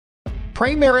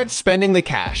Prey merits spending the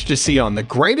cash to see on the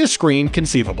greatest screen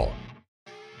conceivable.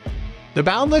 The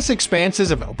boundless expanses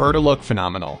of Alberta look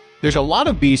phenomenal. There's a lot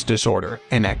of beast disorder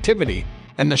and activity,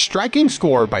 and the striking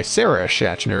score by Sarah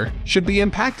Schachner should be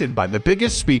impacted by the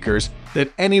biggest speakers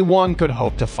that anyone could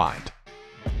hope to find.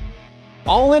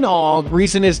 All in all,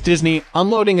 reason is Disney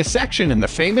unloading a section in the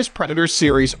famous Predator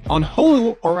series on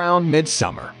Hulu around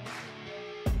midsummer.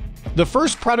 The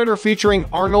first Predator featuring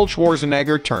Arnold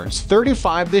Schwarzenegger turns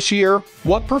 35 this year.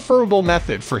 What preferable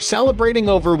method for celebrating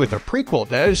over with a prequel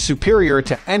that is superior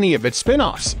to any of its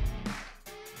spin-offs?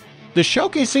 The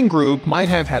showcasing group might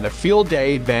have had a field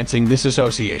day advancing this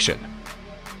association.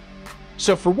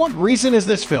 So for what reason is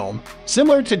this film,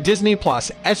 similar to Disney Plus'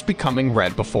 Becoming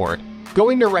Red before it,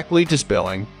 going directly to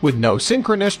spilling with no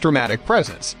synchronous dramatic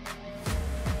presence?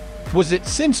 Was it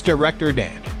since director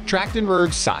Dan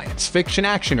Trachtenberg's science fiction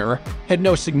actioner had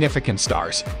no significant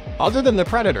stars, other than the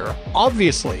Predator,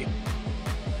 obviously?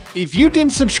 If you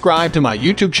didn't subscribe to my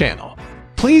YouTube channel,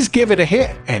 please give it a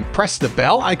hit and press the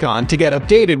bell icon to get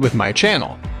updated with my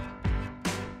channel.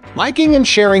 Liking and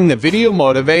sharing the video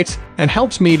motivates and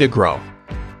helps me to grow.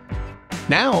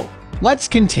 Now, let's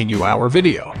continue our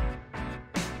video.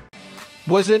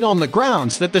 Was it on the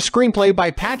grounds that the screenplay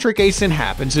by Patrick Asen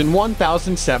happens in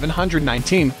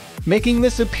 1719, making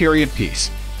this a period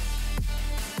piece?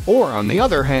 Or, on the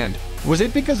other hand, was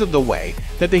it because of the way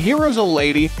that the hero's a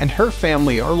lady and her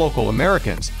family are local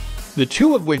Americans, the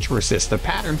two of which resist the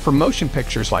pattern for motion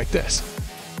pictures like this?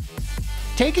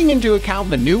 Taking into account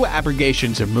the new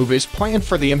abrogations of movies planned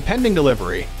for the impending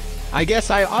delivery, I guess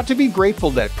I ought to be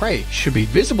grateful that Prey should be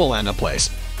visible in a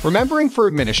place, remembering for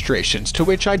administrations to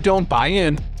which I don't buy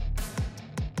in.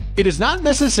 It is not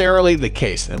necessarily the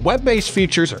case that web-based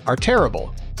features are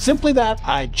terrible, simply that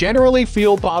I generally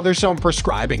feel bothersome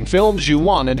prescribing films you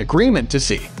want an agreement to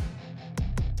see.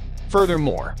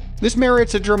 Furthermore, this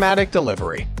merits a dramatic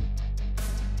delivery.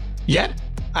 Yet,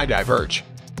 I diverge.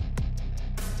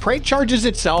 Prey charges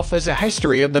itself as a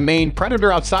history of the main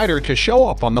Predator outsider to show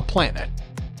up on the planet.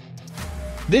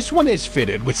 This one is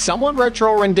fitted with somewhat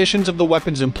retro renditions of the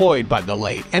weapons employed by the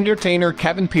late entertainer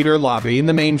Kevin Peter Lobby in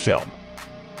the main film.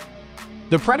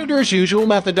 The Predator's usual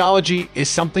methodology is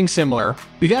something similar,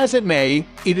 be as it may,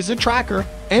 it is a tracker,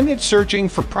 and it's searching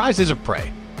for prizes of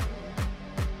prey.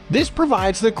 This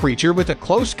provides the creature with a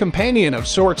close companion of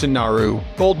sorts in Naru,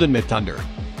 Amber Midthunder,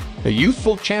 a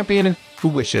youthful champion who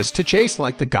wishes to chase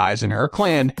like the guys in her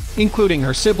clan, including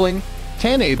her sibling,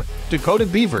 Tanabe, Dakota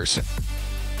Beavers.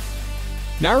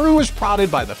 Naru is prodded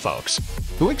by the folks,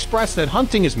 who express that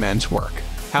hunting is men's work.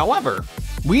 However,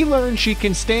 we learn she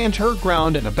can stand her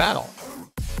ground in a battle.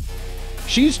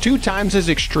 She's 2 times as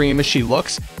extreme as she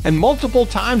looks, and multiple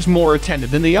times more attentive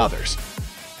than the others.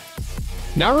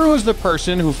 Naru is the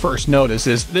person who first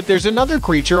notices that there's another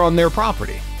creature on their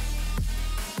property.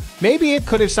 Maybe it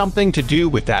could have something to do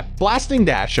with that blasting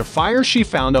dash of fire she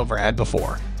found overhead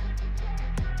before.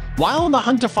 While on the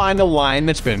hunt to find a lion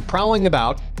that's been prowling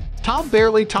about, Tom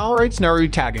barely tolerates Naru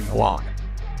tagging along.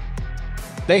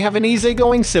 They have an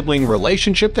easygoing sibling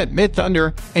relationship that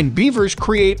Midthunder and Beavers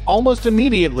create almost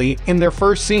immediately in their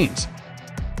first scenes.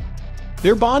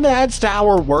 Their bond adds to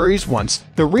our worries once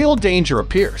the real danger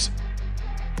appears.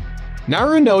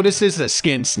 Naru notices the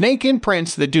skin snake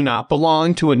imprints that do not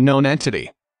belong to a known entity.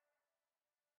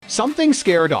 Something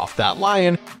scared off that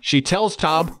lion, she tells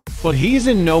Tom, but he's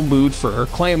in no mood for her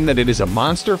claim that it is a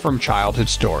monster from childhood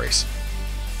stories.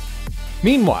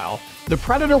 Meanwhile, the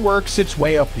Predator works its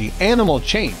way up the animal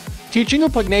chain, teaching a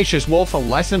pugnacious wolf a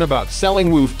lesson about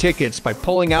selling wolf tickets by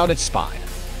pulling out its spine.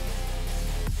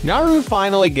 Naru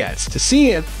finally gets to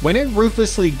see it when it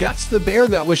ruthlessly guts the bear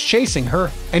that was chasing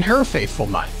her and her faithful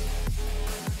mutt.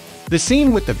 The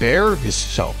scene with the bear is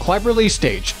so cleverly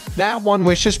staged that one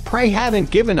wishes Prey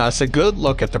hadn't given us a good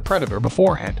look at the Predator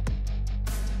beforehand.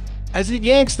 As it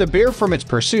yanks the bear from its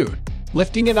pursuit,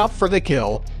 lifting it up for the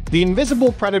kill, the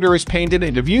invisible Predator is painted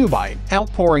into view by an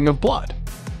outpouring of blood.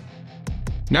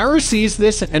 Naru sees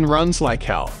this and runs like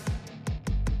hell.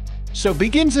 So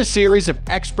begins a series of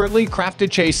expertly crafted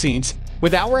chase scenes,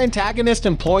 with our antagonist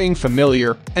employing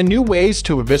familiar and new ways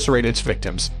to eviscerate its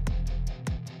victims.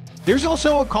 There's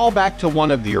also a callback to one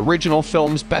of the original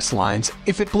film's best lines,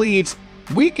 "If it bleeds,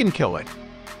 we can kill it."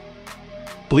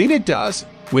 Bleed it does,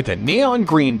 with a neon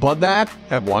green blood that,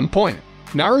 at one point,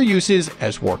 Naru uses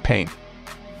as war paint.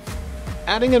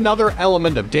 Adding another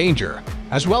element of danger,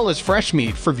 as well as fresh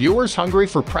meat for viewers hungry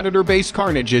for Predator-based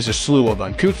carnage, is a slew of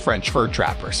uncouth French fur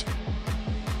trappers.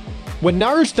 When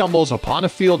Naru stumbles upon a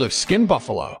field of skinned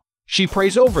buffalo, she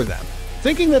prays over them,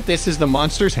 thinking that this is the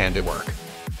monster's handiwork.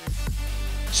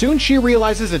 Soon she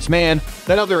realizes it's man,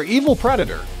 that other evil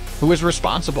predator, who is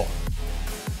responsible.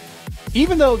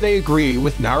 Even though they agree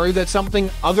with Naru that something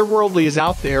otherworldly is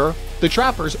out there, the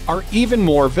trappers are even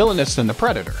more villainous than the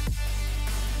predator.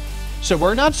 So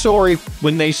we're not sorry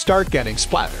when they start getting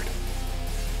splattered.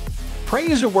 Prey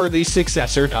is a worthy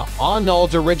successor to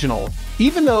Arnold's original,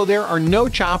 even though there are no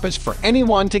chapters for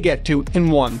anyone to get to in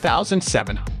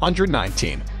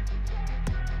 1719.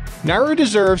 Naru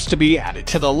deserves to be added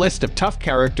to the list of tough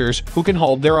characters who can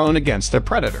hold their own against the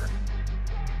predator.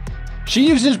 She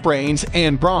uses brains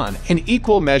and brawn in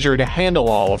equal measure to handle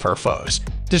all of her foes,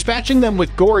 dispatching them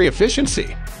with gory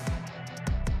efficiency.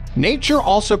 Nature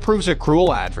also proves a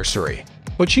cruel adversary,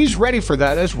 but she's ready for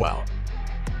that as well.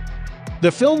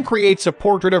 The film creates a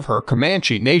portrait of her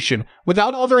Comanche nation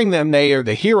without othering them. They are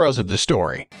the heroes of the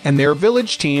story, and their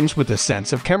village teams with a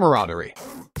sense of camaraderie.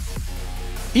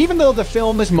 Even though the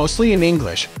film is mostly in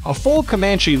English, a full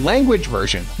Comanche language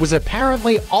version was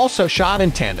apparently also shot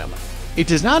in tandem. It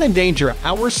does not endanger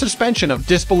our suspension of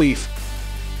disbelief.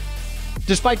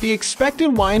 Despite the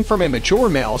expected whine from immature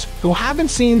males who haven't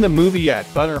seen the movie yet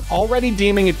but are already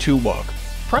deeming it too woke,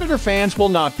 Predator fans will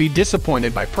not be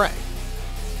disappointed by Prey.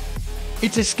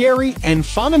 It's a scary and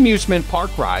fun amusement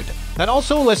park ride that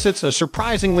also elicits a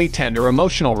surprisingly tender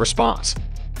emotional response.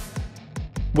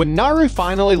 When Naru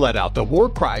finally let out the war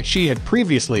cry she had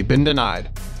previously been denied,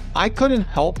 I couldn't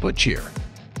help but cheer.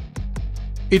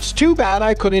 It's too bad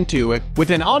I couldn't do it with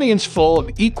an audience full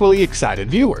of equally excited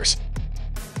viewers.